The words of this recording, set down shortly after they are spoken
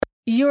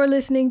You're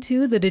listening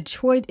to the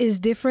Detroit is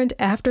Different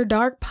After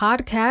Dark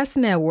Podcast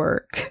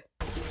Network.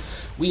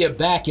 We are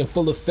back in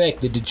full effect,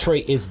 the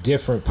Detroit is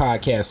Different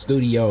podcast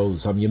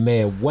studios. I'm your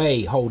man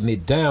Way, holding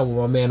it down with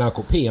my man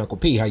Uncle P. Uncle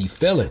P, how you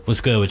feeling?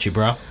 What's good with you,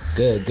 bro?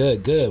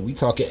 Good. We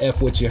talking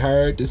F what you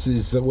heard. This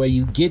is where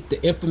you get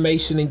the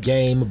information and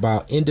game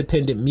about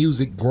independent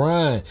music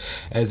grind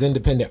as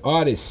independent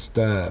artists,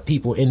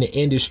 people in the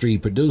industry,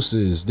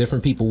 producers,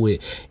 different people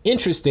with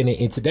interest in it.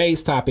 In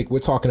today's topic, we're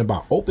talking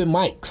about open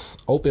mics.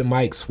 Open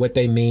mics, what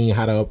they mean,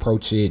 how to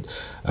approach it,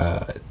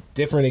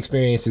 different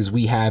experiences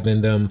we have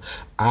in them.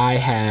 I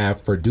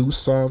have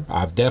produced some.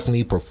 I've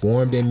definitely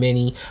performed in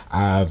many.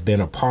 I've been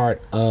a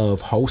part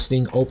of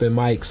hosting open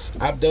mics.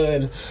 I've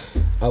done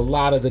a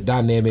lot of the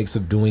dynamics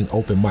of doing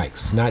open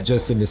mics, not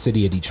just in the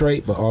city of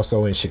Detroit, but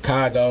also in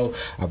Chicago.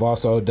 I've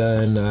also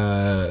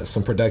done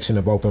some production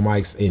of open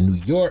mics in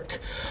New York,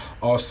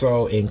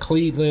 also in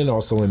Cleveland,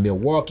 also in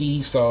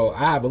Milwaukee. So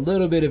I have a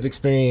little bit of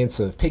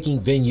experience of picking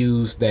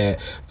venues that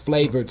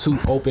flavor to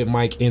open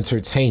mic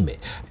entertainment,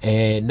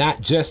 and not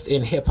just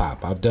in hip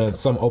hop. I've done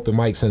some open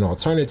mics in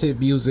alternative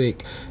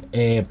music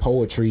and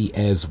poetry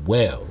as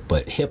well,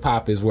 but hip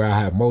hop is where I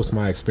have most of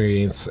my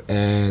experience,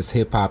 as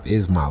hip hop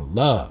is my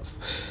love.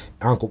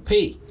 Uncle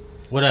P,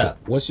 what up?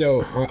 What's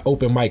your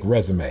open mic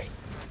resume?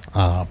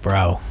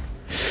 Bro.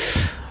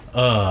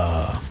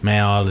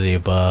 Man, all of the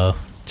above.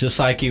 Just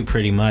like you,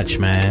 pretty much,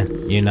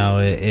 man. You know,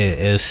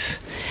 it's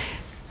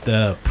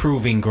the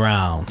proving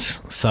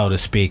grounds, so to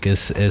speak.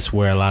 It's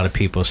where a lot of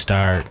people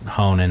start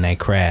honing their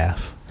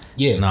craft,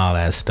 and all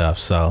that stuff.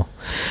 So,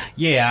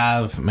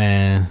 yeah.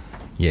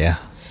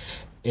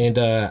 And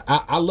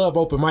I love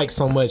open mic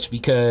so much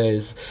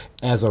because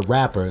as a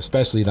rapper,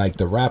 especially like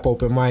the rap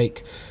open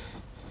mic,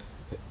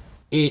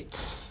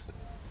 it's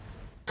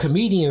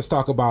comedians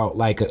talk about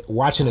like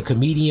watching a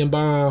comedian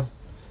bomb.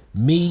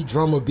 Me,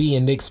 Drummer B,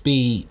 and Nick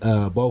Speed,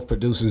 both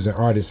producers and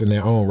artists in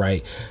their own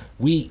right,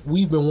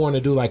 we've been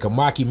wanting to do like a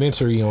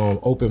mockumentary on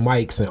open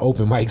mics and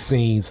open mic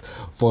scenes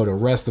for the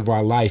rest of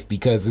our life,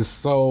 because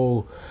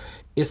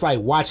it's like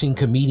watching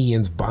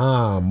comedians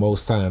bomb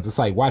most times. It's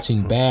like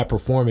watching bad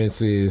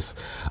performances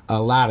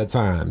a lot of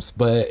times.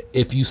 But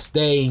if you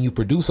stay and you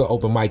produce an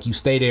open mic, you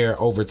stay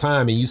there over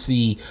time and you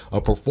see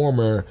a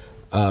performer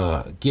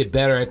get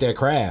better at their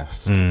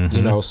craft.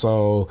 You know,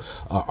 so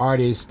an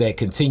artist that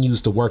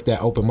continues to work that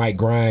open mic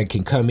grind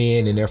can come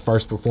in and their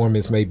first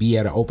performance may be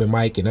at an open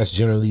mic, and that's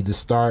generally the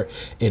start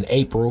in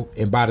April,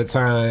 and by the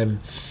time,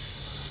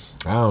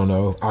 I don't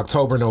know,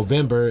 October,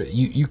 November,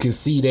 you can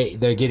see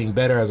they're getting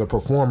better as a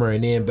performer,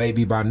 and then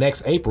baby by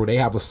next April they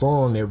have a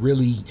song that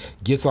really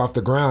gets off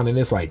the ground, and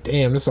it's like,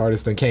 damn, this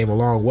artist done came a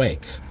long way.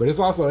 But it's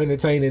also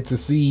entertaining to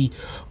see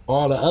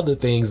all the other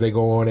things that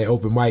go on at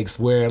open mics,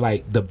 where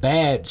like the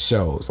bad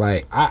shows,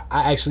 like I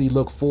actually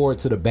look forward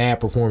to the bad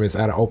performance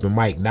at an open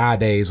mic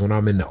nowadays when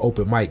I'm in the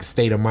open mic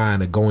state of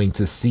mind of going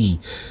to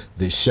see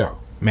the show.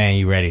 Man,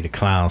 you ready to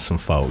clown some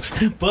folks,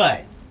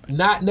 but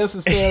not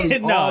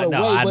necessarily all the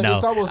way, but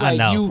it's almost like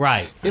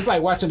it's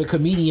like watching a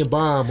comedian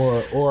bomb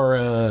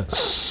or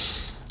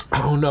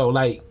I don't know,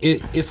 like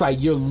it's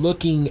like you're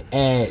looking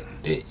at,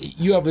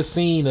 you ever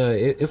seen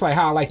it's like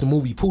how I like the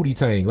movie Pootie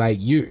Tang, like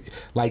you're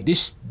like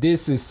this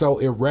is so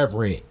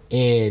irreverent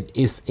and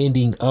it's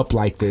ending up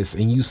like this,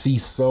 and you see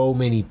so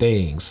many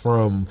things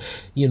from,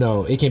 you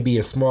know, it can be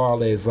as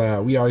small as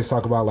we always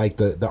talk about like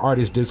the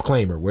artist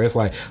disclaimer, where it's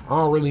like, I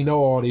don't really know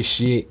all this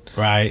shit,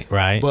 right,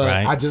 but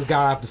I just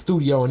got out the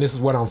studio and this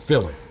is what I'm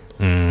feeling.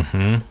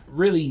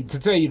 Really, to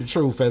tell you the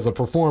truth, as a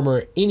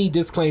performer, any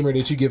disclaimer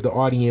that you give the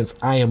audience,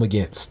 I am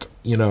against.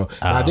 You know,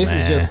 now this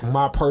is just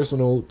my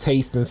personal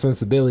taste and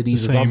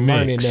sensibilities, as I'm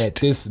learning that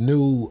this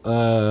new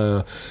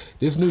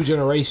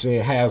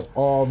generation has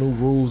all new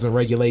rules and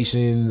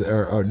regulations,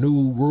 or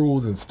new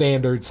rules and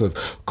standards of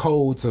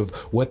codes of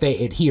what they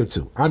adhere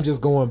to. I'm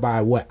just going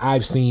by what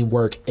I've seen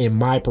work in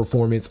my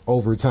performance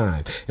over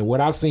time, and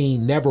what I've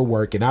seen never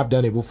work, and I've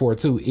done it before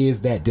too,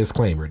 is that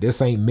disclaimer.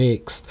 This ain't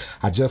mixed.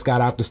 I just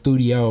got out the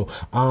studio.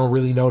 I don't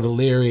really know the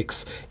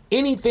lyrics.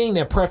 Anything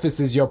that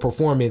prefaces your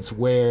performance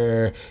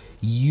where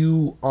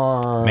you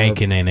are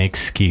making an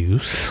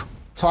excuse,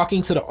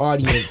 talking to the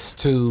audience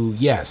to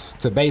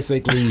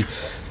basically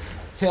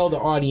tell the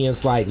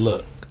audience, like,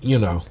 look, you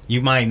know,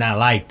 you might not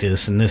like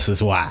this and this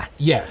is why.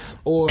 Yes.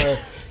 Or,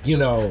 you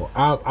know,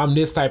 I'm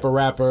this type of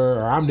rapper,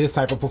 or I'm this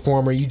type of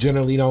performer. You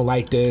generally don't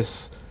like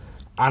this.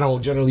 I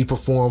don't generally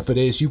perform for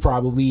this. You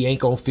probably ain't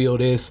gonna feel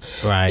this.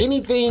 Right.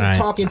 Anything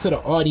talking to the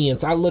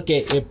audience, I look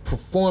at it,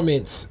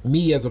 performance,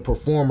 me as a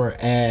performer,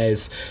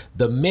 as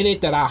the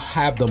minute that I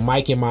have the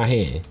mic in my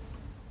hand,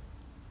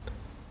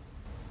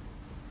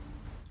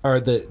 or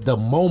the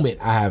moment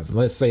I have,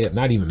 let's say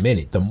not even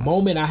minute, the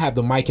moment I have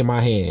the mic in my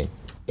hand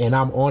and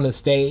I'm on a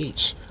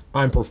stage,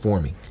 I'm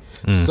performing.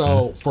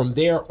 So from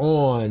there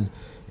on,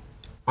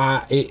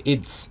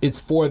 it's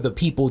for the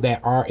people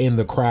that are in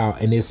the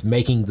crowd, and it's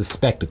making the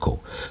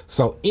spectacle.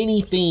 So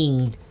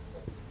anything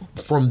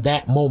from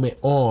that moment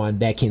on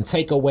that can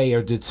take away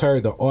or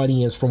deter the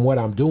audience from what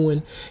I'm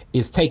doing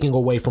is taking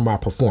away from my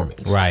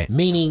performance. Right.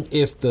 Meaning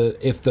if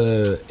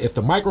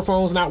the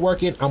microphone's not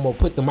working, I'm gonna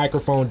put the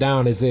microphone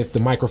down as if the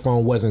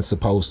microphone wasn't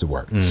supposed to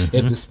work.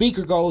 If the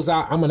speaker goes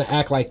out, I'm gonna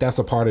act like that's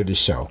a part of the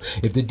show.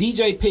 If the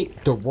DJ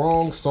picked the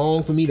wrong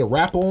song for me to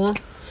rap on,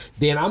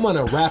 then I'm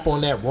gonna rap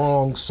on that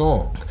wrong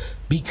song,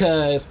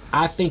 because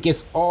I think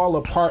it's all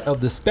a part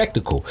of the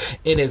spectacle.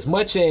 And as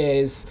much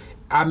as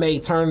I may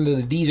turn to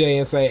the DJ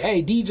and say,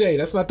 hey, DJ,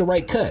 that's not the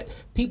right cut,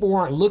 people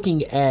aren't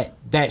looking at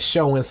that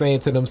show and saying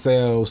to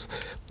themselves,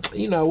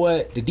 you know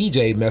what, the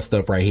DJ messed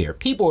up right here.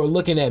 People are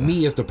looking at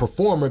me as the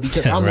performer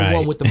because I'm Right. the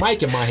one with the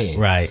mic in my hand.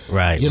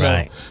 Right. You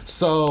know,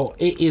 so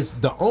it is,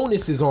 the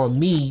onus is on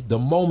me the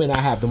moment I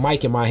have the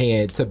mic in my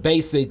hand to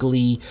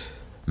basically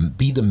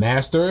be the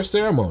master of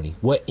ceremony,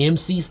 what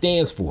MC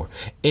stands for.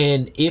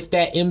 And if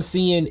that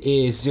MCing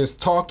is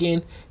just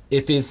talking,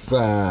 if it's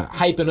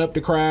hyping up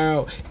the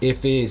crowd,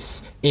 if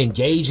it's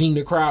engaging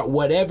the crowd,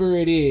 whatever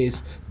it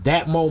is,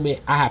 that moment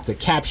I have to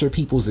capture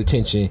people's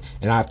attention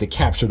and I have to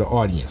capture the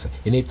audience.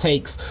 And it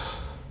takes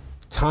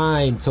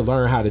time to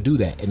learn how to do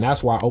that. And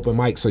that's why open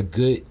mics are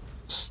good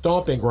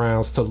stomping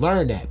grounds to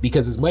learn that,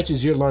 because as much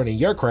as you're learning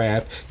your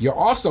craft, you're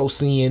also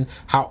seeing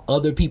how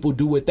other people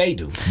do what they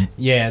do.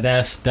 Yeah,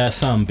 that's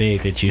something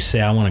big that you say.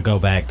 I want to go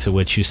back to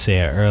what you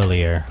said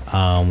earlier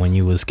when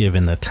you was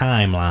giving the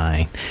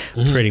timeline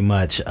pretty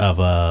much of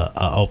a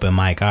open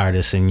mic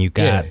artist, and you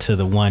got to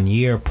the 1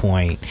 year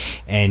point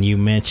and you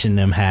mentioned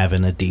them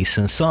having a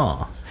decent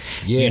song.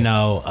 You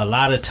know, a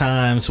lot of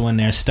times when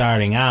they're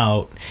starting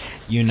out,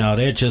 you know,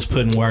 they're just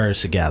putting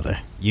words together,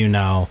 you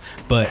know,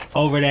 but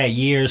over that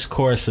year's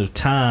course of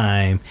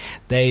time,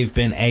 they've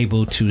been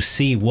able to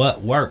see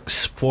what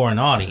works for an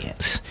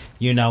audience.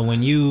 You know,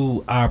 when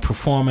you are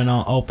performing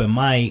on open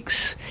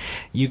mics,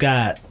 you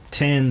got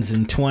 10s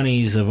and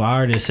 20s of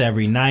artists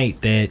every night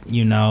that,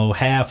 you know,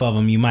 half of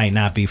them you might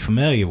not be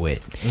familiar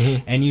with.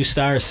 And you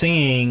start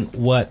seeing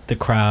what the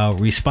crowd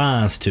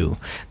responds to.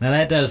 Now,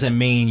 that doesn't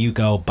mean you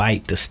go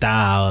bite the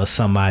style of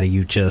somebody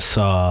you just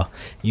saw,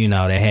 you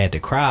know, that had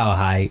the crowd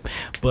hype,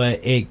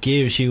 but it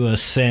gives you a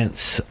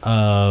sense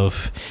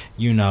of,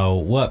 you know,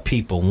 what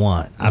people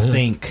want. I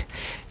think,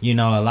 you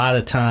know, a lot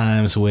of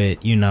times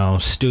with, you know,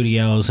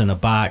 studios in a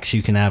box,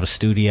 you can have a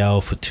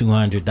studio for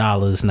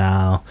 $200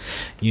 now,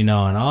 you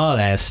know, and all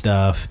that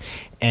stuff.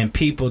 And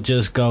people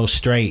just go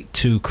straight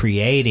to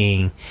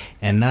creating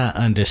and not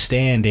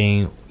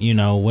understanding, you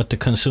know, what the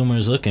consumer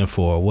is looking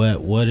for.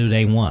 What do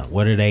they want?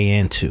 What are they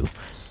into?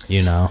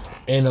 You know?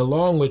 And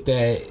along with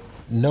that,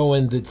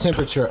 knowing the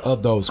temperature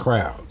of those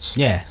crowds.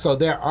 Yeah. So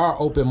there are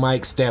open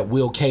mics that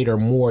will cater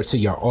more to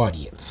your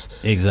audience.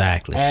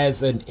 Exactly.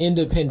 As an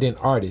independent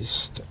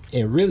artist,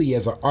 and really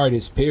as an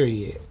artist,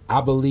 period,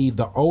 I believe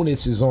the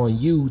onus is on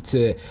you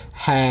to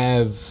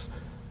have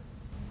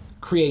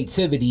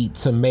creativity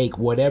to make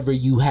whatever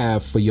you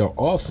have for your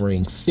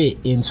offering fit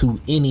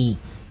into any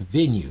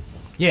venue.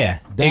 Yeah.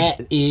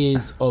 That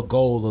is a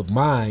goal of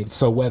mine.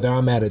 So whether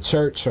I'm at a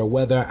church or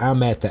whether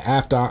I'm at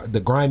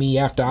the grimy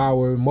after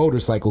hour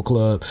motorcycle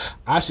club,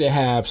 I should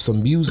have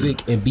some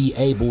music and be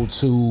able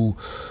to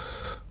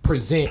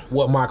present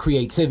what my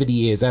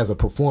creativity is as a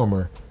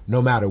performer,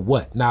 no matter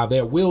what. Now,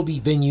 there will be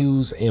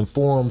venues and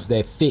forums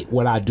that fit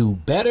what I do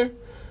better,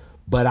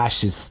 but I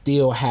should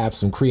still have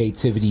some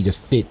creativity to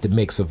fit the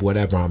mix of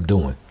whatever I'm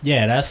doing.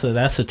 Yeah, that's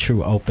a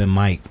true open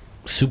mic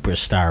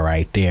superstar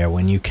right there,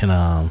 when you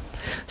can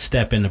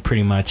step into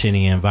pretty much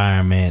any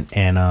environment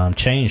and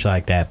change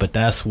like that. But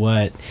that's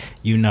what,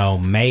 you know,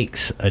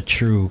 makes a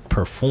true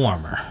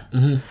performer.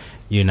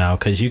 You know,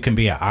 because you can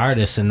be an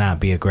artist and not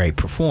be a great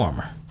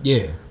performer.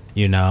 Yeah.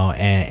 You know,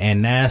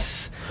 and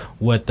that's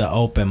what the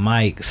open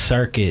mic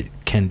circuit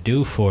can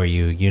do for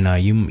you. You know,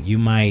 you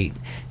might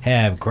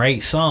have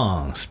great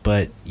songs,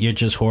 but you're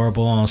just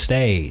horrible on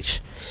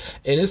stage.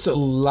 And it's a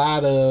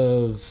lot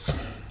of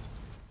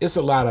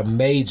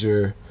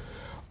major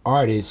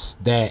artists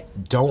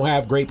that don't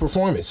have great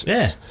performances.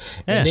 Yeah.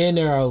 And then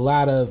there are a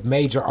lot of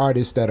major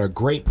artists that are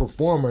great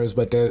performers,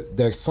 but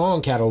their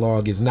song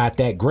catalog is not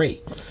that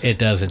great. It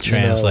doesn't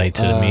translate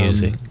to the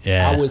music.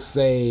 Yeah. I would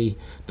say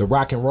the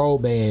rock and roll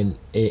band,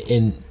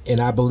 and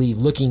I believe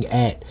looking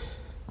at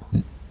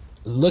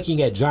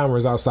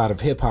genres outside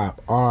of hip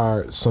hop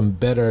are some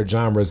better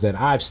genres that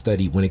I've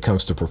studied when it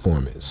comes to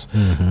performance.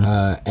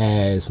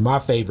 As my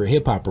favorite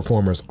hip hop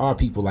performers are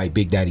people like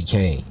Big Daddy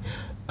Kane.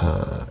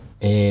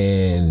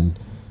 And,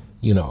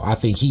 you know, I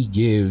think he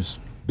gives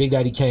Big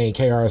Daddy Kane,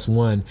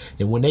 KRS-One,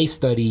 and when they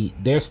study,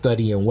 they're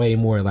studying way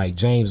more like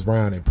James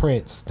Brown and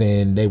Prince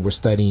than they were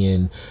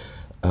studying,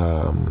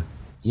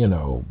 you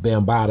know,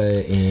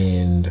 Bambaataa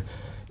and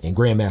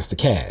Grandmaster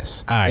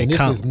Caz. Right, and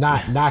this is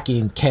not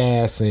knocking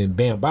Caz and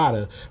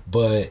Bambaataa,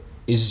 but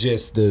it's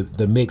just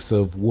the mix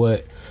of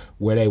where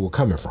they were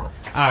coming from.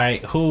 All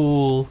right,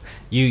 who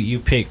you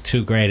picked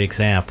two great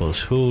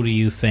examples. Who do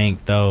you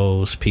think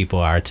those people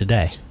are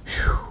today?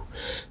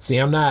 See,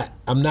 I'm not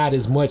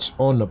as much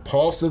on the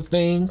pulse of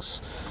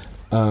things.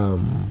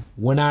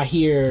 When I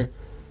hear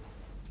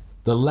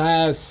the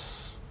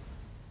last,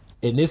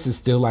 and this is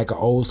still like an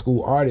old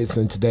school artist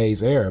in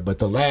today's era, but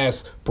the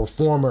last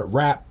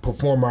rap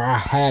performer I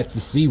had to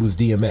see was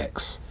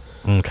DMX.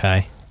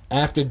 Okay.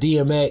 After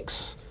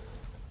DMX,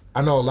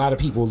 I know a lot of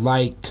people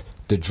liked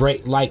the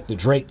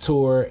Drake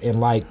tour and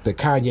like the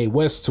Kanye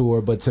West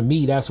tour, but to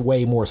me that's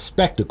way more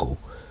spectacle.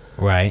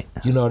 Right.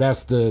 You know,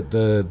 that's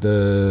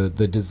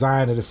the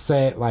design of the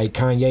set. Like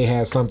Kanye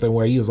had something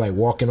where he was like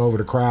walking over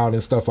the crowd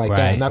and stuff like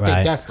that. And I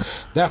think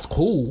that's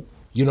cool,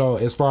 you know,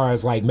 as far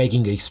as like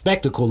making a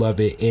spectacle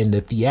of it and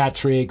the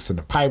theatrics and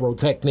the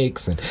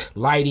pyrotechnics and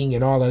lighting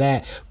and all of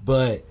that.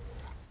 But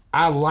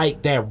I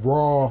like that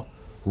raw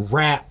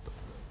rap.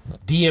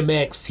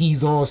 DMX,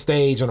 he's on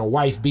stage on a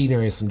wife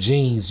beater and some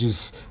jeans,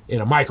 just in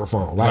a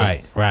microphone.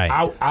 Like,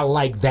 right. I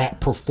like that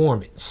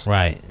performance.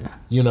 Right.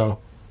 You know?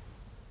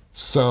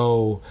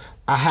 So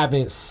I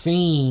haven't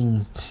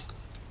seen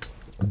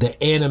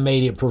the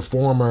animated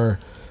performer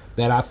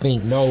that I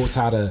think knows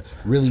how to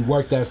really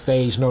work that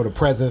stage, know the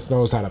presence,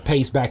 knows how to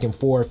pace back and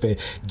forth and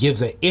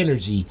gives an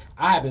energy.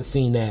 I haven't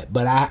seen that,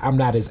 but I'm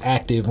not as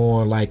active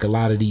on like a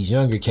lot of these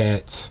younger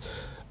cats.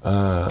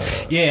 Yeah,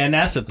 and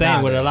that's the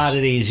thing with a lot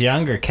of these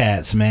younger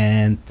cats,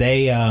 man.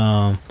 They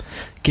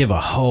give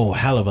a whole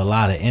hell of a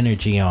lot of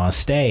energy on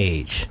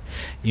stage,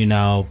 you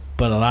know,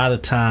 but a lot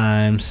of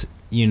times,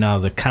 you know,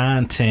 the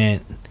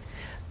content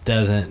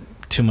doesn't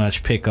too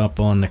much pick up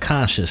on the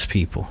conscious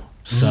people.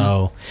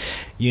 So,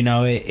 you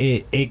know,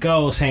 it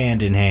goes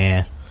hand in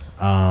hand.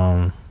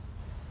 I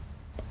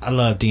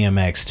love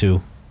DMX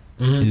too.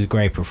 He's a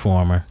great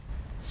performer.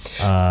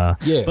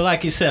 But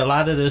like you said, a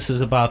lot of this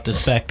is about the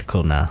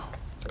spectacle now.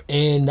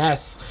 And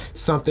that's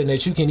something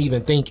that you can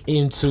even think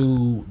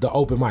into the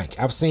open mic.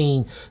 I've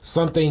seen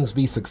some things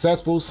be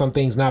successful, some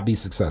things not be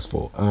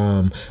successful.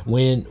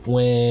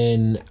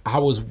 When I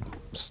was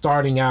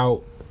starting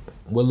out,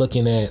 we're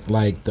looking at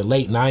like the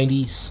late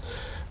 90s,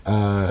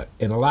 and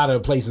a lot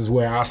of the places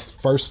where I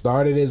first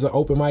started as an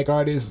open mic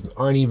artist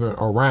aren't even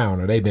around,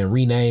 or they've been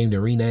renamed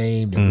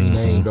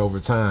over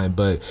time.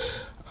 But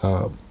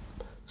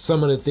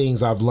some of the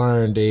things I've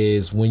learned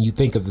is when you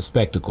think of the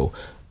spectacle,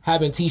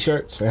 having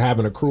t-shirts and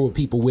having a crew of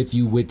people with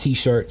you with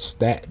t-shirts,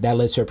 that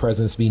lets your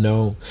presence be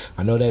known.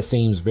 I know that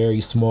seems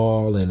very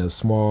small and a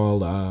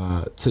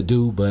small to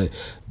do, but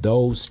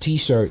those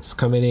t-shirts,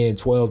 coming in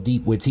 12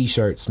 deep with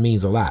t-shirts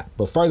means a lot.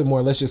 But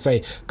furthermore, let's just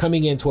say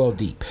coming in 12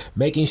 deep,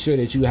 making sure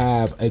that you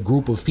have a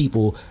group of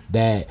people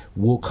that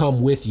will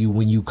come with you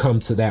when you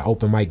come to that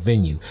open mic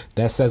venue.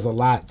 That says a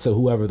lot to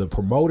whoever the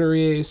promoter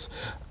is.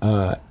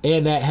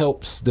 And that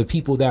helps the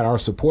people that are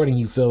supporting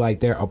you feel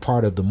like they're a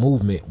part of the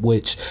movement,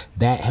 which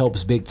that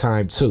helps big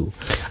time too.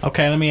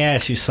 Okay, let me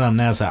ask you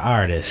something as an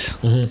artist.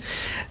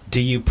 Do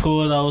you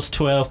pull those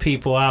 12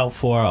 people out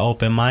for an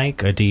open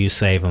mic, or do you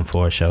save them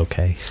for a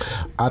showcase?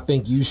 I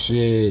think you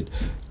should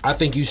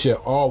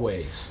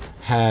always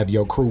have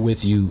your crew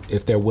with you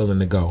if they're willing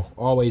to go.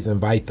 Always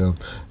invite them.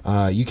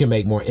 You can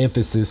make more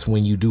emphasis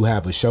when you do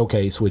have a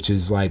showcase, which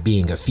is like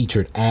being a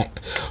featured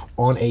act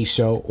on a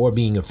show or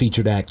being a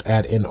featured act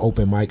at an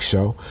open mic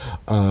show.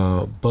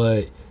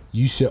 But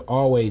you should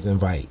always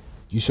invite.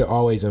 You should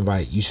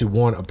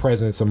want a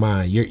presence of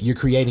mind. You're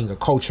creating a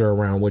culture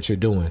around what you're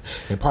doing.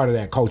 And part of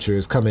that culture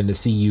is coming to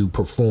see you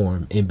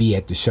perform and be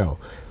at the show.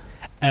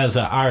 As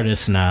an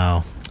artist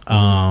now,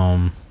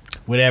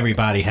 with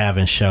everybody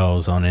having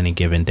shows on any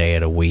given day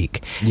of the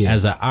week,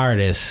 as an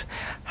artist,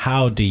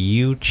 how do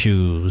you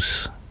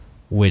choose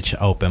which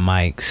open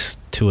mics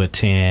to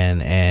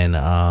attend and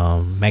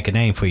make a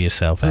name for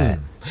yourself at?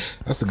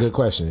 That's a good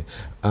question.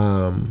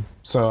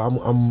 So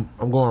I'm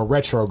going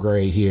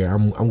retrograde here.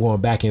 I'm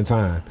going back in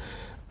time.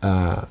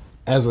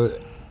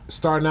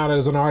 Starting out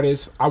as an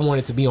artist, I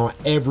wanted to be on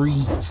every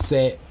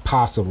set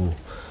possible.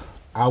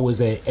 I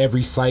was at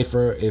every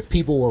cypher. If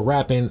people were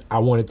rapping, I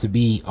wanted to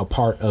be a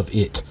part of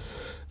it.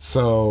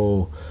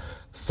 So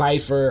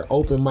cypher,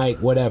 open mic,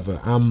 whatever.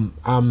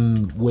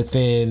 I'm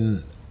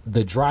within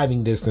the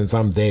driving distance.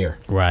 I'm there.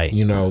 Right.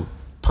 You know,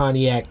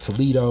 Pontiac,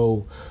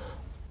 Toledo,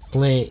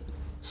 Flint,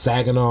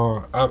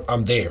 Saginaw.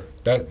 I'm there.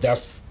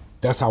 That's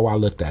how I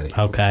looked at it.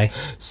 Okay.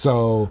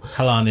 So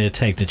how long did it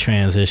take to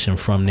transition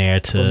from there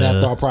to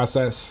that thought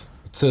process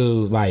to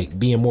like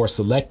being more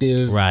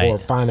selective or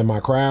finding my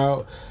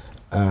crowd?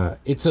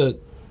 It took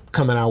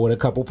coming out with a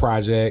couple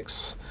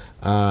projects,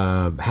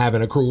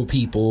 having a crew of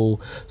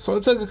people. So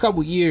it took a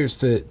couple years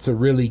to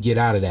really get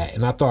out of that.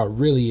 And I thought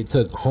really it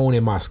took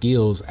honing my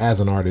skills as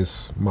an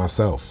artist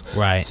myself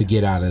to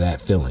get out of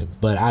that feeling.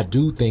 But I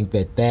do think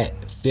that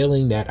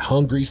feeling, that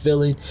hungry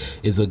feeling,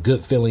 is a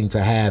good feeling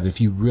to have if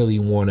you really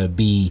want to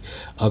be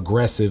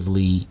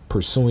aggressively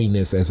pursuing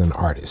this as an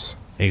artist.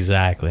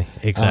 Exactly.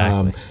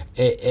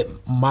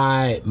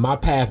 My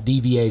path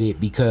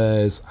deviated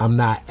because I'm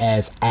not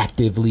as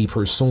actively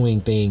pursuing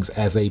things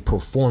as a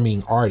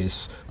performing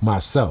artist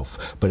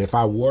myself. But if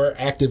I were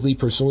actively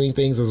pursuing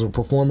things as a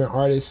performing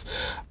artist,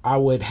 I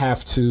would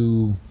have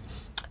to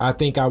I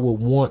think I would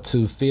want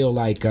to feel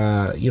like,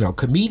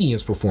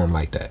 comedians perform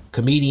like that.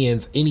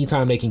 Comedians,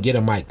 anytime they can get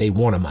a mic, they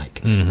want a mic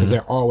because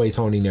they're always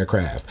honing their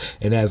craft.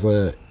 And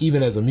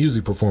even as a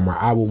music performer,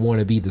 I would want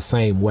to be the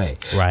same way.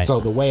 Right. So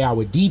the way I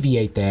would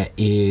deviate that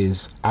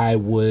is I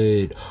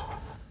would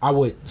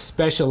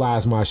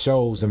specialize my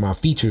shows and my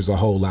features a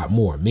whole lot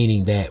more,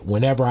 meaning that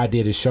whenever I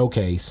did a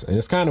showcase, and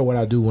it's kind of what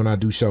I do when I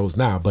do shows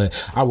now,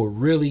 but I would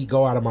really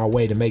go out of my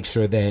way to make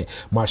sure that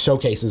my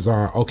showcases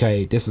are,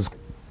 okay, this is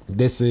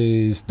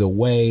the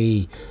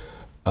way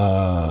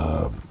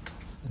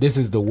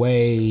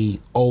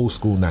old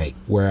school night,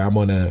 where I'm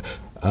gonna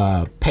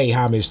pay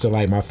homage to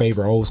like my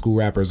favorite old school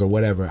rappers or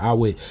whatever. I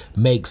would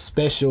make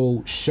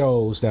special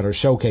shows that are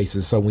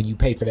showcases, so when you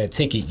pay for that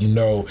ticket, you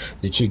know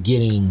that you're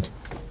getting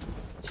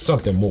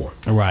something more.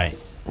 Right.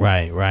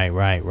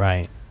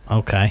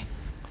 Okay.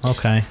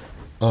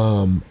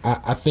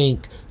 I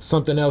think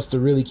something else to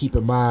really keep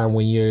in mind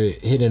when you're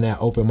hitting that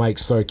open mic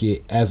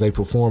circuit as a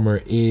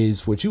performer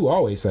is what you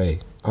always say,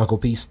 Uncle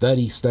P: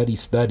 study.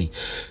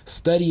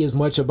 Study as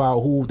much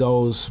about who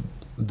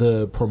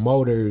the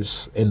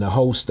promoters and the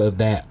host of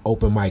that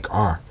open mic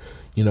are.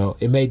 You know,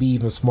 it may be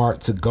even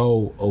smart to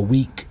go a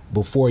week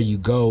before you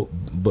go,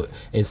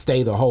 and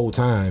stay the whole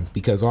time,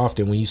 because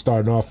often when you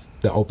starting off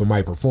the open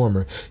mic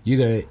performer,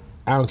 I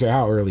don't care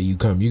how early you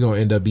come, you're gonna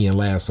end up being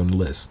last on the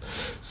list.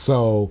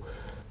 So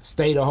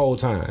stay the whole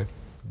time.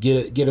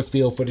 Get a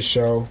feel for the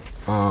show.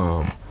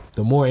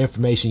 The more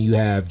information you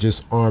have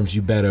just arms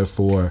you better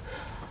for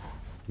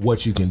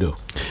what you can do.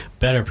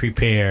 Better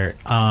prepared.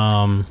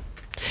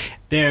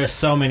 There are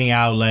so many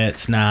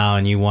outlets now,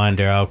 and you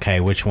wonder, okay,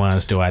 which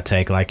ones do I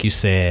take? Like you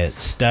said,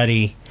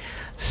 study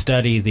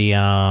the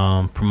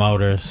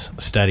promoters,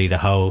 study the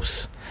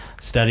hosts,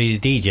 study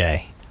the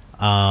DJ.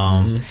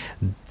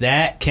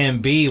 That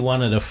can be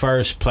one of the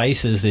first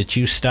places that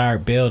you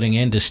start building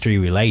industry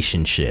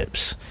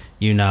relationships,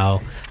 you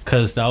know,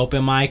 because the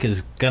open mic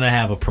is going to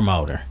have a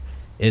promoter,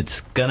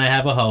 it's going to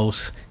have a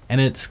host,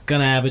 and it's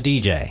going to have a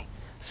DJ.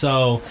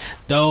 So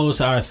those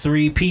are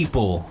three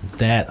people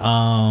that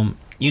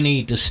you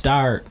need to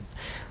start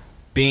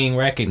being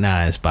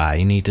recognized by.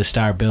 You need to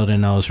start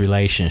building those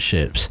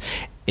relationships.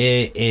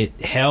 It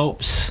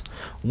helps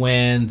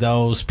when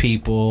those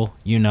people,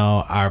 you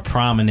know, are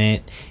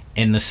prominent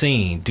in the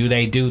scene. Do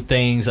they do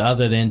things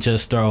other than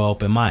just throw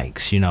open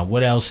mics? You know,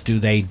 what else do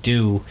they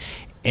do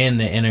in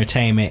the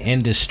entertainment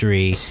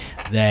industry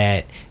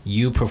that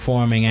you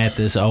performing at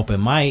this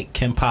open mic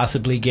can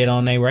possibly get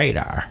on their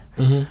radar?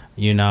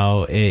 You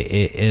know,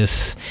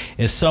 it's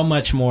so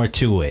much more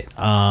to it.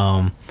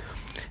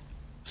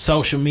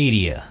 Social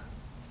media.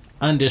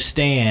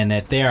 Understand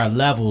that there are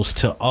levels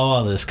to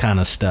all this kind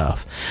of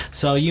stuff.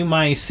 So you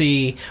might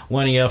see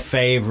one of your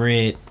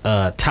favorite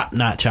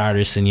top-notch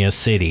artists in your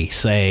city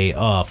say,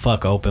 oh,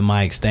 fuck open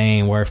mics, they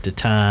ain't worth the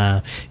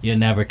time, you'll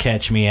never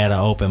catch me at an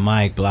open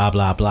mic, blah,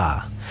 blah,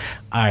 blah.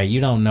 All right,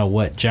 you don't know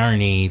what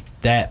journey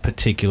that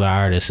particular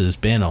artist has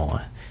been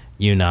on.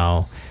 You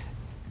know,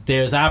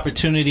 there's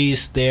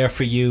opportunities there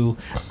for you.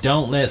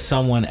 Don't let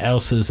someone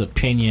else's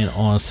opinion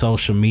on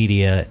social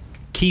media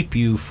keep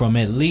you from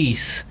at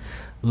least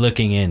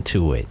looking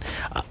into it.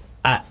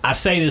 I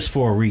say this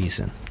for a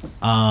reason.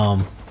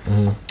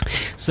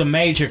 It's a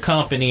major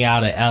company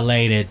out of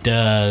LA that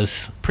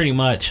does pretty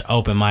much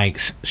open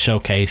mics,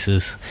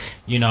 showcases,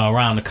 you know,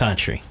 around the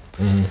country.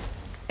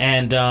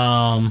 And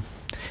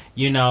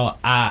you know,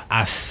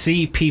 I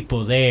see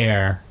people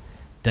there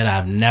that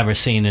I've never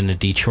seen in the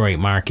Detroit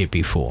market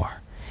before,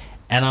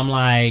 and I'm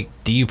like,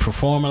 do you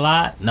perform a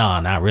lot?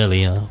 No, not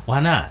really. Why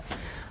not?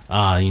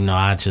 You know,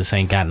 I just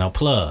ain't got no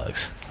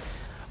plugs.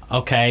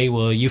 Okay,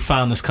 well, you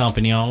found this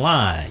company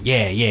online.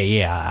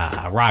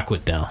 Yeah, I rock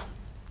with them.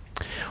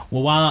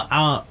 Well,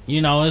 while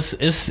you know,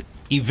 it's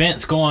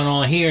events going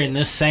on here in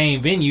this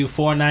same venue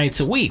 4 nights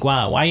a week.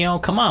 Why you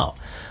don't come out?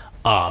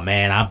 Oh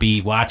man, I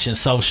be watching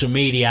social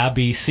media. I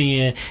be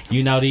seeing,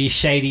 you know, these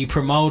shady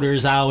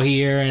promoters out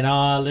here and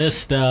all this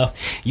stuff.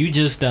 You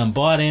just done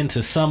bought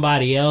into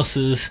somebody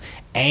else's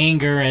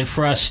anger and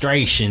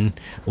frustration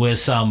with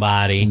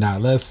somebody. Nah,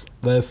 let's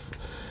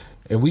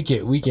and we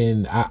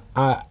can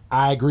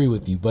I agree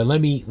with you, but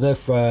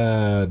let's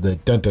the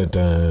dun dun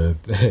dun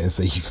as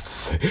they used to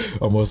say,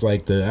 almost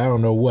like the, I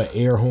don't know what,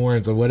 air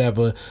horns or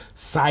whatever,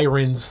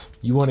 sirens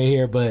you want to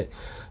hear, but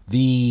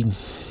the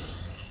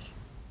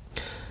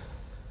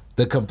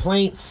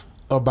complaints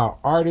about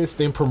artists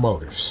and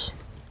promoters,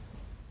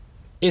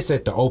 it's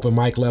at the open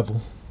mic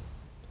level,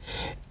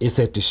 it's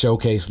at the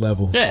showcase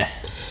level,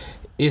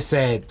 it's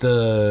at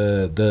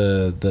the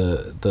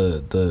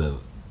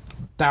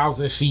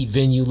 1,000 seat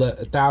venue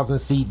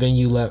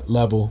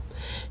level,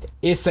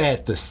 it's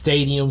at the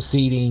stadium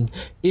seating,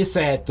 it's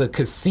at the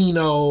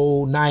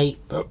casino night.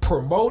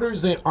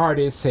 Promoters and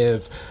artists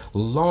have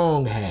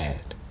long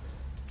had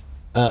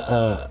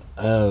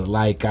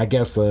like, I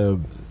guess a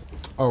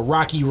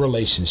rocky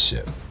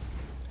relationship,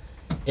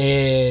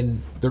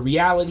 and the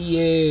reality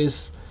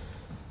is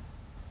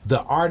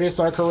the artists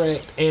are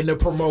correct and the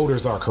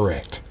promoters are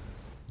correct.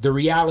 The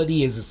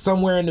reality is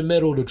somewhere in the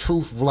middle the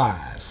truth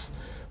lies,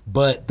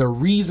 But the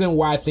reason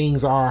why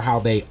things are how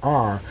they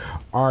are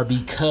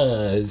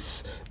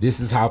because this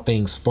is how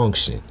things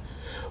function.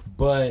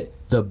 But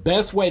the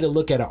best way to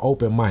look at an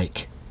open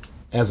mic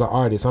as an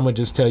artist, I'm going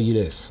to just tell you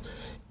this,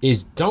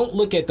 is don't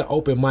look at the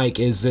open mic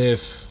as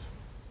if,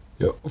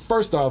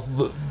 first off,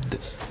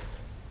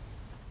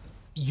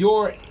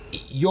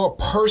 your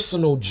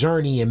personal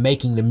journey in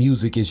making the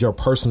music is your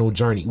personal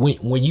journey.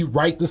 When you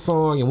write the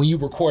song and when you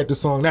record the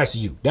song, that's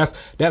you.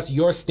 That's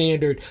your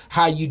standard.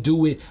 How you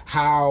do it,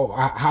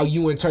 how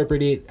you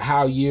interpret it,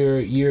 how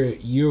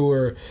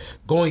you're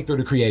going through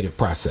the creative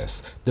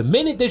process. The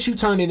minute that you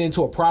turn it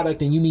into a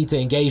product and you need to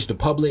engage the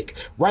public,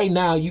 right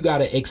now you got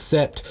to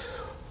accept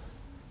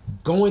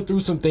going through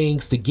some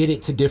things to get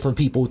it to different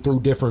people through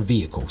different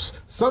vehicles.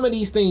 Some of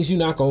these things you're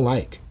not going to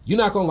like. You're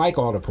not going to like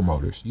all the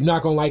promoters. You're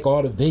not going to like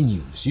all the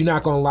venues. You're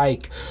not going to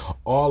like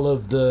all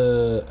of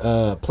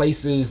the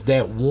places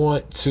that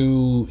want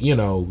to,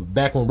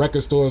 back when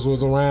record stores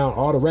was around,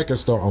 all the record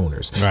store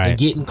owners, right, and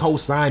getting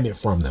co-signment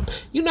from them.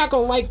 You're not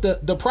going to like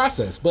the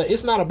process, but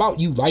it's not about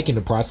you liking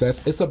the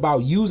process. It's about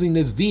using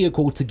this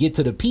vehicle to get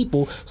to the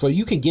people so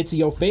you can get to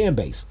your fan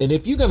base. And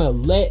if you're going to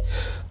let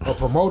a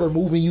promoter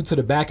moving you to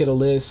the back of the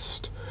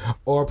list,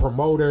 or a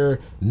promoter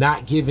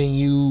not giving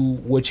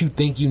you what you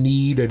think you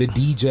need, or the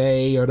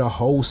DJ or the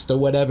host or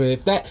whatever,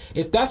 if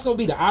that's going to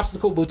be the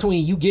obstacle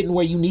between you getting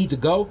where you need to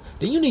go,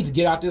 then you need to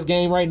get out this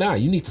game right now.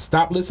 You need to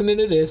stop listening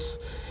to this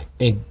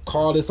and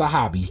call this a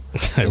hobby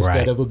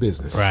instead of a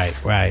business. Right.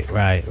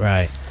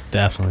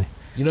 Definitely.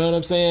 You know what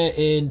I'm saying?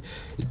 And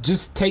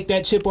just take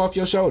that chip off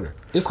your shoulder.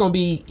 It's going to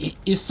be,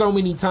 it's so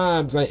many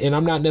times, and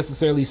I'm not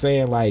necessarily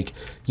saying get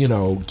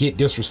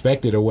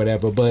disrespected or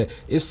whatever, but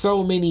it's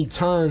so many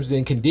terms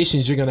and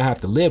conditions you're going to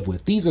have to live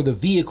with. These are the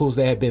vehicles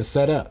that have been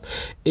set up.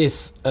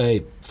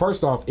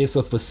 First off, it's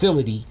a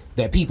facility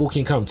that people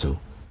can come to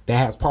that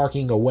has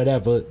parking or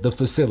whatever, the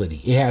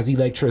facility. It has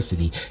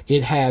electricity.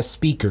 It has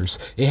speakers.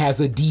 It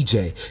has a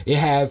DJ. It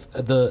has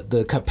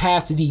the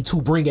capacity to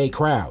bring a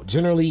crowd.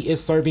 Generally, it's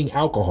serving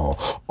alcohol.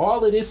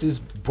 All of this is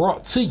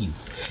brought to you.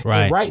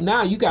 Right. And right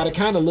now, you got to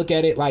kind of look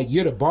at it like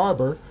you're the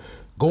barber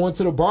going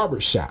to the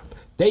barber shop.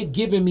 They've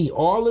given me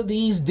all of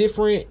these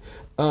different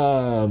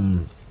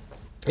amenities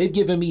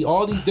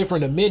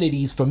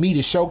for me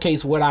to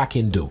showcase what I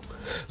can do.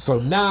 So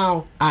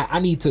now I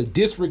need to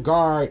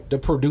disregard the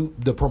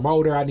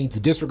promoter. I need to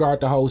disregard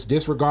the host,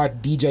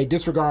 disregard the DJ,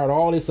 disregard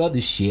all this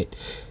other shit,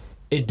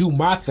 and do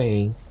my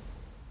thing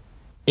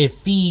and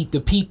feed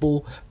the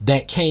people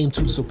that came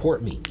to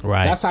support me.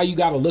 Right. That's how you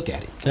got to look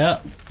at it.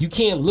 Yep. You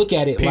can't look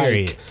at it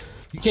Period.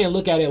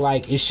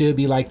 like it should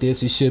be like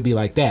this, it should be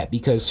like that,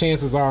 because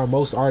chances are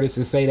most artists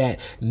that say that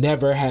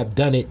never have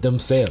done it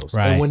themselves.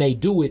 Right. And when they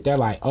do it, they're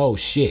like, oh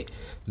shit,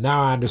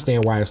 now I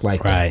understand why it's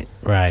like that.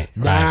 Right.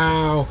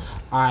 Now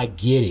I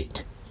get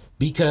it.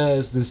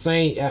 Because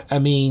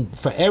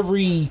for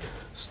every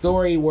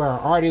story where an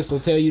artist will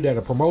tell you that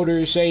a promoter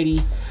is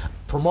shady,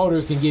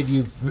 promoters can give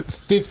you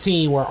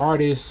 15 where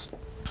artists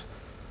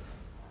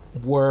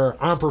were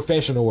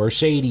unprofessional or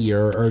shady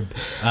or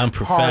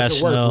unprofessional, hard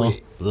to work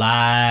with.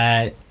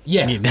 Lied.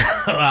 Yeah.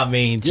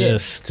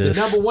 Just the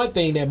number one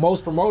thing that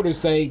most promoters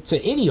say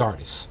to any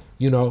artist,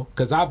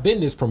 because I've been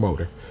this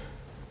promoter,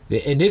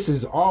 and this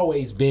has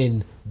always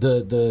been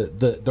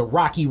the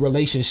rocky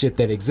relationship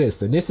that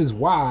exists, and this is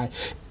why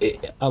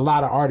a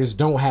lot of artists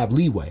don't have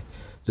leeway.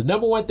 The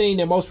number one thing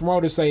that most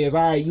promoters say is,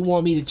 all right, you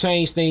want me to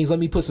change things, let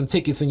me put some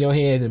tickets in your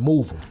hand and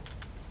move them.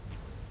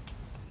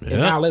 And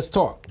now let's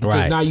talk,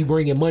 because now you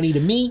bringing money to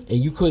me and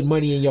you putting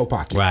money in your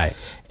pocket. Right.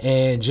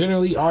 And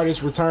generally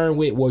artists return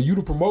with, well, you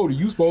the promoter,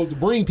 you supposed to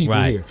bring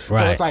people here.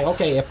 So it's like,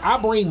 okay, if I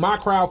bring my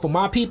crowd for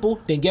my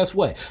people, then guess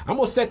what? I'm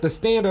going to set the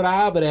standard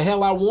however the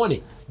hell I want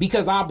it,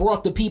 because I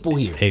brought the people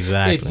here.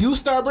 Exactly. If you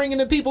start bringing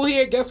the people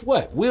here, guess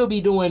what? We'll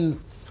be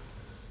doing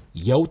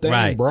your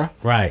thing, bruh.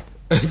 Right.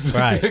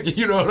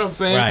 You know what I'm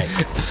saying?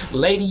 Right.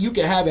 Lady, you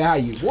can have it how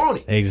you want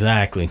it.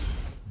 Exactly.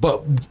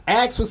 But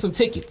ask for some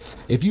tickets.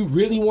 If you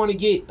really want to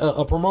get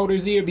a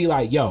promoter's ear, be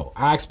like, yo,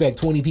 I expect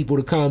 20 people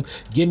to come.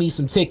 Give me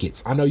some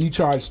tickets. I know you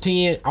charge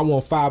 10. I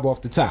want 5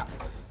 off the top.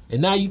 And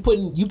now you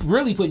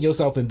really putting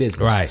yourself in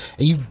business. Right.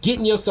 And you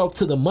getting yourself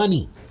to the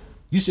money.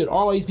 You should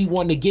always be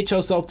wanting to get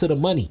yourself to the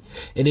money.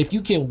 And if you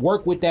can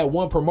work with that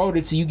one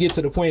promoter till you get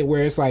to the point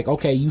where it's like,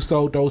 okay, you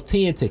sold those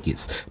 10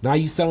 tickets. Now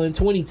you selling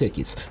 20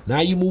 tickets.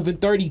 Now you moving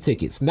 30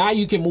 tickets. Now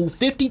you can move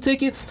 50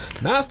 tickets.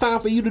 Now it's time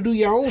for you to do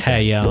your own thing.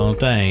 Hey, your own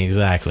thing.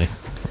 Exactly.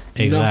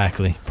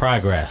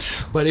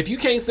 Progress. But if you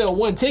can't sell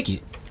one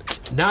ticket,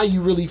 now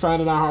you really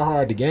finding out how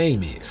hard the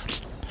game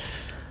is.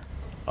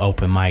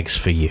 Open mics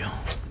for you.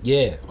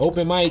 Yeah,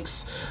 open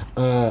mics.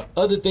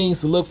 Other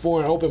things to look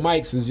for in open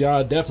mics is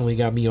y'all definitely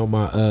got me on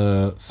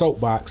my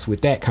soapbox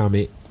with that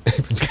comment.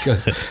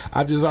 Because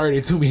I've just heard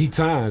it too many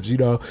times,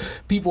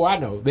 people I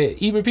know,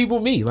 even people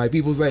me, like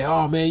people say,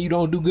 oh man, you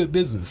don't do good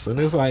business.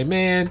 And it's like,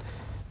 man,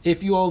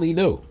 if you only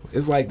knew.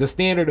 It's like the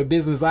standard of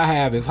business I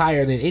have is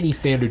higher than any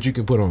standard you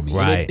can put on me.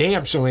 Right. And that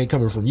damn show ain't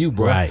coming from you,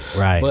 bro. Right.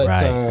 But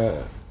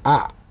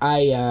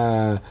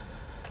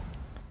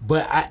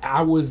But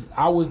I was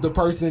the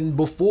person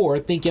before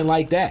thinking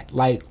like that.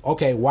 Like,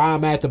 okay, why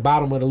I'm at the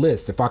bottom of the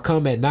list? If I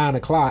come at 9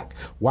 o'clock,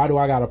 why do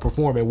I got to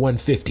perform at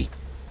 1:50?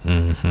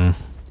 Mm-hmm.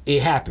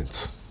 It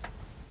happens.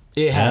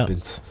 It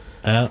happens.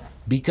 Yep.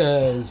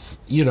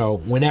 Because, you know,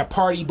 when that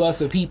party bus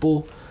of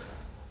people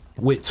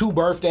with 2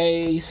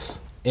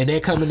 birthdays and they're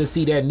coming to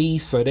see their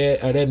niece or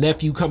their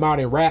nephew come out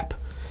and rap,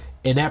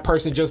 and that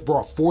person just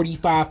brought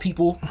 45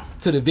 people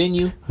to the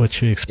venue.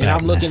 What you expect? And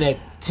I'm looking at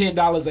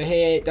 $10 a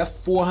head. That's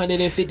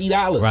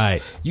 $450.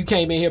 Right. You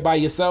came in here by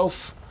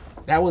yourself.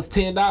 That was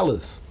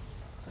 $10.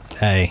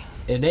 Hey.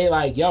 And they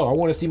like, yo, I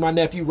want to see my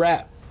nephew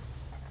rap.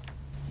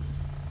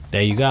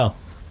 There you go.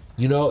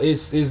 You know,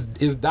 it's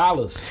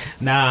dollars.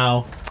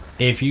 Now,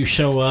 if you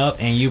show up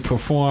and you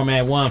perform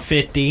at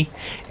 150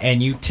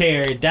 and you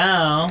tear it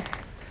down,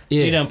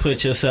 you done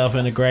put yourself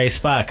in a great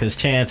spot, because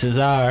chances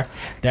are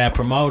that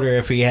promoter,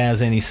 if he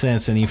has any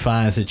sense and he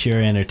finds that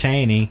you're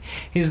entertaining,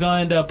 he's going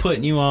to end up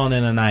putting you on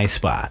in a nice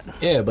spot.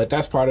 Yeah, but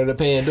that's part of the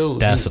paying dues.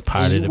 That's a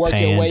part of the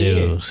paying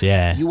dues,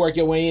 yeah. You work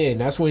your way in.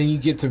 That's when you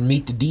get to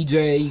meet the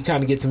DJ. You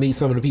kind of get to meet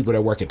some of the people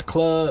that work at the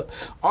club.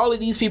 All of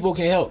these people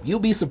can help. You'll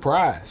be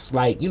surprised.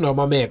 Like, you know,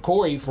 my man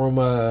Corey from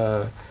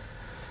the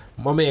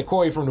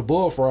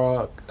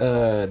Bullfrog,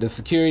 the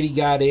security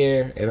guy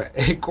there,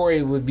 and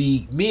Corey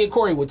me and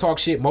Corey would talk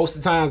shit most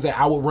of the times that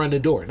I would run the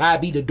door, and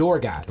I'd be the door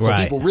guy. So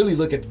people really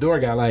look at the door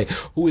guy like,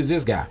 who is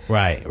this guy?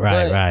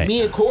 Right.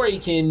 Me and Corey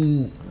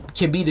can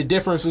be the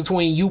difference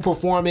between you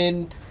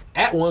performing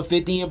at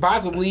 150 and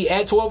possibly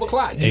at 12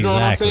 o'clock. You know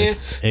what I'm saying?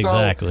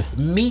 Exactly.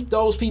 So meet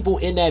those people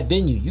in that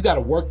venue. You got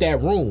to work that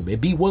room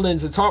and be willing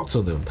to talk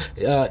to them,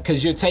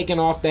 because you're taking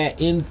off the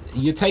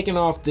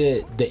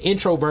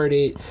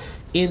introverted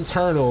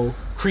internal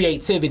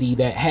creativity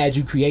that had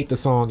you create the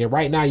song, and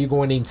right now you're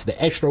going into the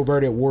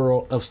extroverted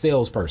world of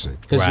salesperson,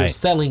 because you're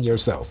selling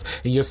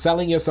yourself, and you're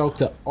selling yourself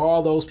to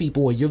all those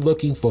people, and you're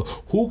looking for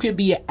who can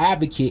be an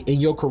advocate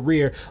in your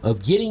career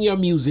of getting your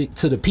music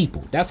to the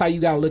people. That's how you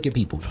got to look at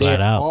people.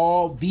 They're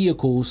all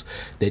vehicles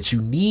that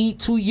you need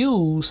to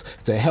use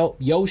to help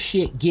your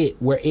shit get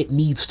where it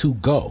needs to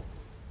go.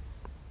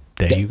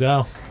 There you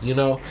go. You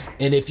know,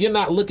 and if you're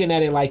not looking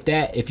at it like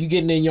that, if you're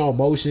getting in your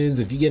emotions,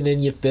 if you're getting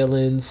in your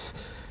feelings,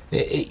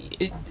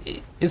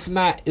 it's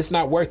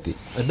not worth it.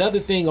 Another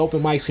thing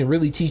open mics can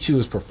really teach you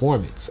is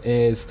performance.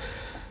 Is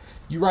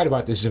you're right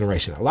about this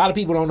generation. A lot of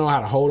people don't know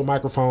how to hold a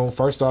microphone.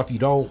 First off, you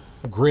don't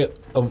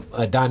grip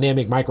a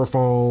dynamic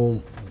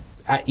microphone.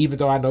 Even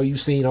though I know you've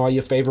seen all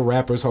your favorite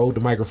rappers hold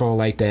the microphone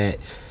like that,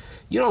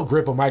 you don't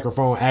grip a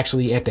microphone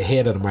actually at the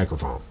head of the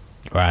microphone.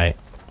 Right.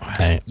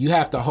 You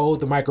have to hold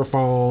the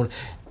microphone.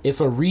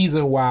 It's a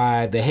reason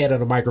why the head of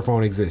the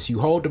microphone exists. You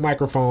hold the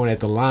microphone at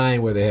the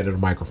line where the head of the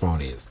microphone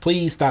is.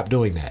 Please stop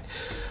doing that.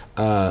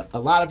 A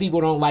lot of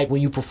people don't like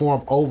when you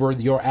perform over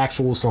your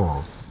actual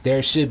song.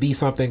 There should be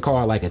something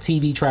called like a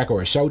TV track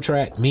or a show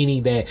track,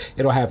 meaning that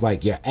it'll have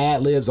like your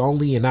ad libs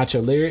only and not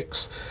your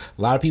lyrics.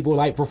 A lot of people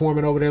like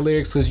performing over their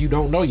lyrics because you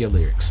don't know your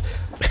lyrics.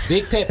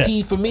 Big pet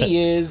peeve for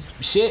me is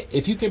shit.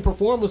 If you can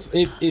perform,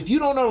 if you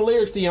don't know the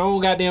lyrics to your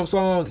own goddamn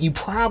song, you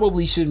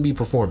probably shouldn't be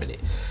performing it.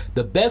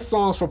 The best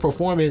songs for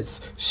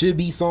performance should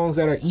be songs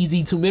that are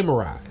easy to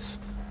memorize.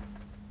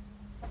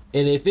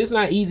 And if it's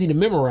not easy to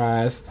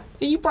memorize,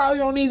 then you probably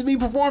don't need to be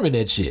performing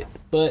that shit.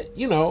 But,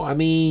 you know, I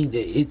mean,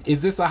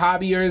 is this a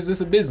hobby or is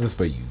this a business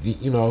for you?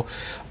 You know,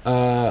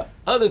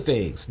 other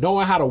things,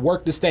 knowing how to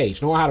work the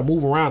stage, knowing how to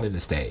move around in the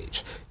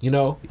stage. You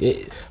know,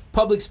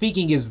 public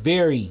speaking is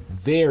very,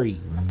 very,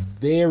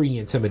 very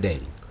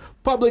intimidating.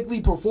 Publicly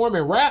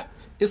performing rap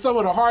is some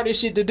of the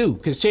hardest shit to do,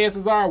 because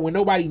chances are when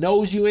nobody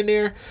knows you in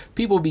there,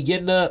 people be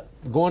getting up,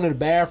 going to the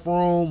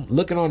bathroom,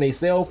 looking on their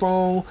cell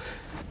phone,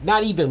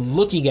 not even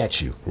looking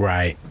at you.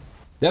 Right.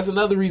 That's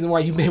another reason why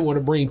you may want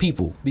to bring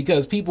people,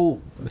 because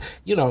people,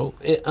 you know,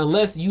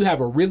 unless you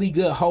have a really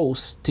good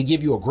host to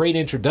give you a great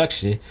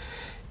introduction,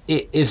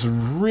 it's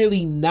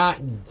really not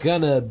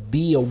gonna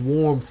be a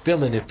warm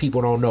feeling if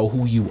people don't know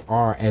who you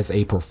are as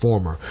a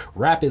performer.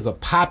 Rap is a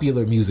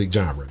popular music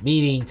genre,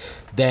 meaning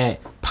that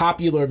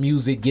popular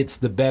music gets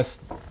the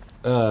best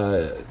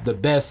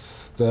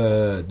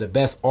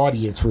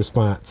audience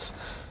response,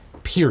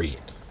 period.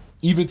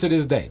 Even to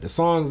this day, the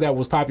songs that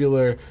was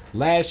popular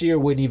last year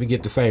wouldn't even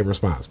get the same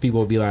response. People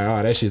would be like,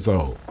 oh, that shit's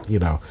old. You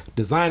know,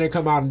 Designer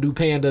come out and do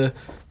Panda,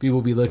 people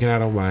would be looking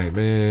at him like,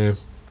 man,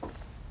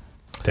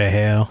 the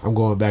hell? I'm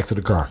going back to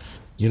the car.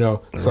 You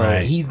know, so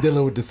he's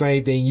dealing with the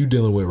same thing you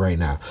dealing with right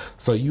now.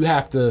 So you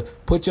have to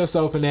put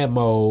yourself in that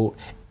mode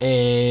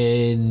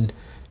and,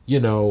 you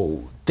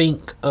know,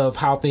 think of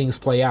how things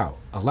play out.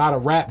 A lot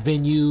of rap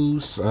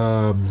venues,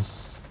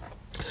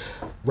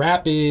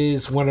 rap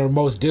is one of the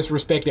most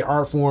disrespected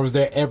art forms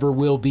there ever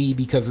will be,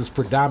 because it's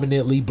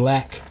predominantly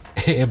black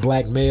and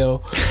black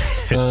male.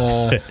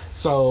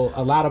 So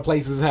a lot of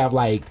places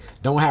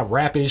don't have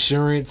rap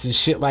insurance and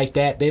shit like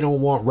that. They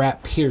don't want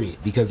rap, period,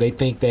 because they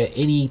think that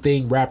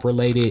anything rap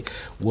related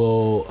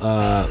will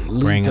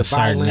lead bring to a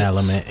certain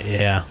violence. element.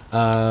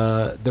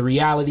 Yeah. The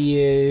reality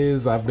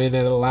is, I've been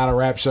at a lot of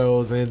rap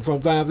shows and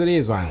sometimes it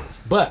is violence.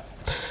 But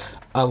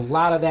a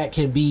lot of that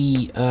can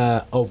be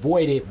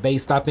avoided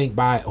based, I think,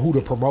 by who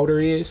the promoter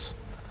is.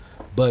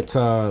 But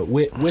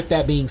with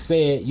that being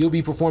said, you'll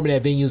be performing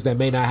at venues that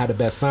may not have the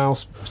best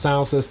sound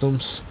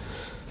systems,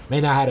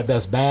 may not have the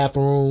best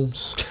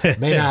bathrooms,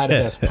 may not have the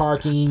best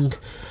parking,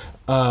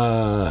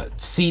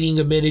 seating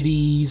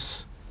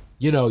amenities.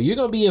 You know, you're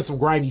going to be in some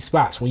grimy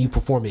spots when you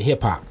perform in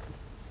hip-hop.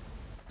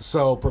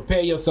 So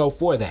prepare yourself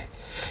for that.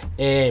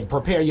 And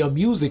prepare your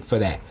music for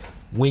that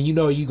when you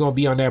know you're going to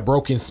be on that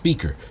broken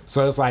speaker.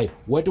 So it's like,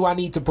 what do I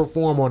need to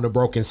perform on the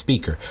broken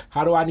speaker?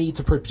 How do I need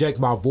to project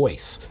my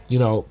voice? You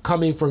know,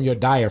 coming from your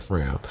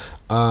diaphragm.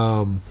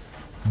 Can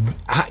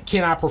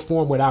I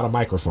perform without a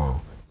microphone?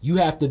 You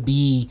have to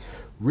be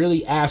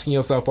really asking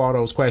yourself all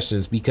those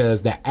questions,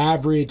 because the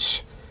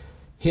average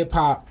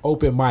hip-hop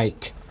open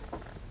mic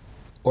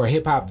or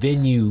hip-hop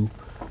venue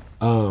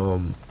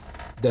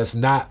that's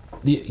not,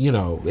 you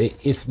know,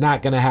 it's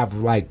not going to have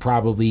like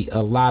probably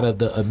a lot of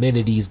the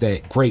amenities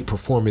that great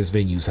performance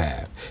venues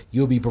have.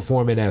 You'll be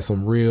performing at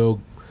some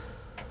real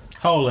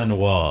hole in the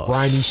wall,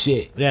 grimy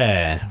shit.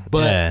 Yeah.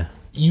 But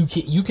you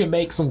can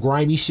make some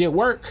grimy shit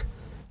work.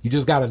 You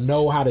just got to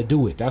know how to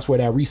do it. That's where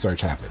that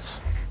research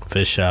happens.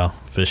 For sure.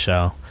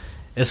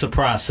 It's a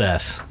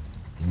process.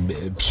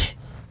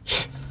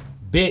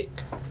 Big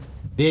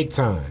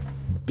time.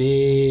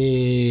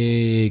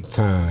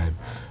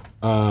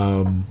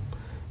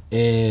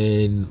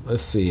 And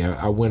let's see,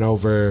 I went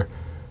over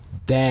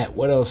that.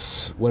 What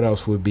else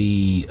would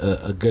be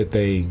a good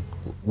thing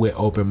with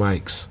open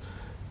mics?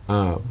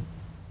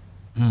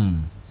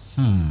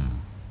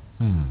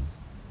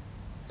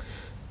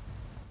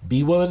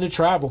 Be willing to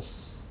travel.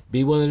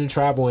 Be willing to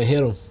travel and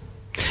hit them.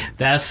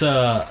 That's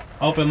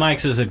open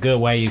mics is a good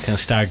way you can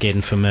start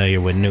getting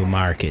familiar with new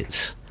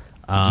markets.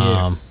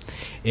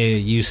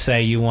 You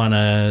say you want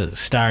to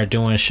start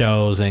doing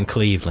shows in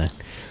Cleveland,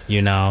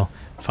 you know,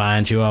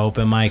 find you an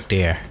open mic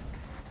there,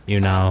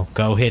 you know,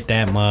 go hit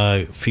that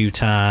mug a few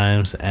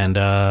times and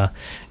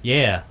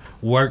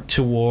work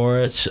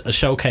towards a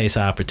showcase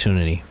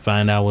opportunity.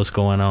 Find out what's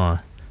going on.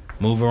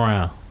 Move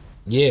around.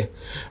 Yeah,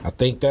 I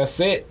think that's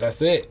it.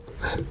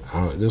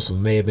 This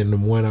may have been the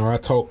one where I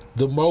talked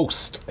the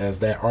most as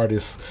that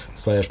artist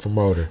 /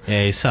 promoter.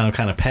 Yeah, you sound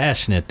kind of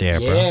passionate there,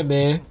 bro. Yeah,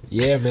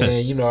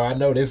 man. You know, I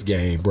know this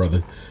game,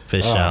 brother.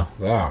 For sure.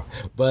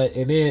 But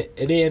and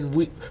then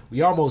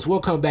we almost will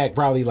come back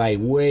probably like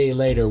way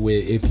later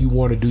with if you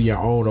want to do your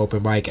own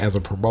open mic as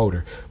a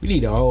promoter. We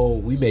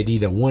may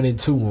need a 1 and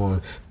 2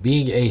 on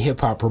being a hip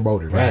hop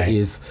promoter. Right. That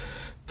is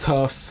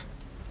tough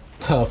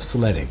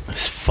sledding.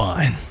 It's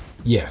fun.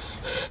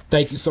 Yes.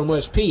 Thank you so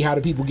much, P. How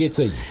do people get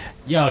to you?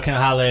 Y'all can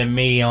holler at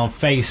me on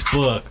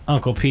Facebook,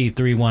 Uncle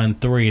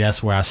P313.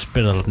 That's where I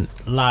spit a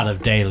lot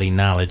of daily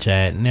knowledge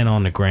at. And then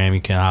on the gram, you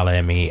can holler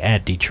at me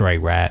at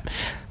Detroit Rap.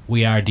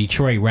 We are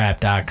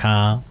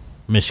DetroitRap.com,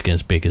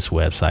 Michigan's biggest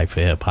website for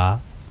hip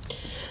hop.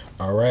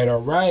 All right.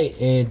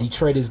 And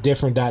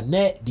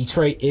DetroitisDifferent.net.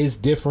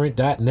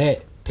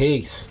 DetroitisDifferent.net.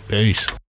 Peace.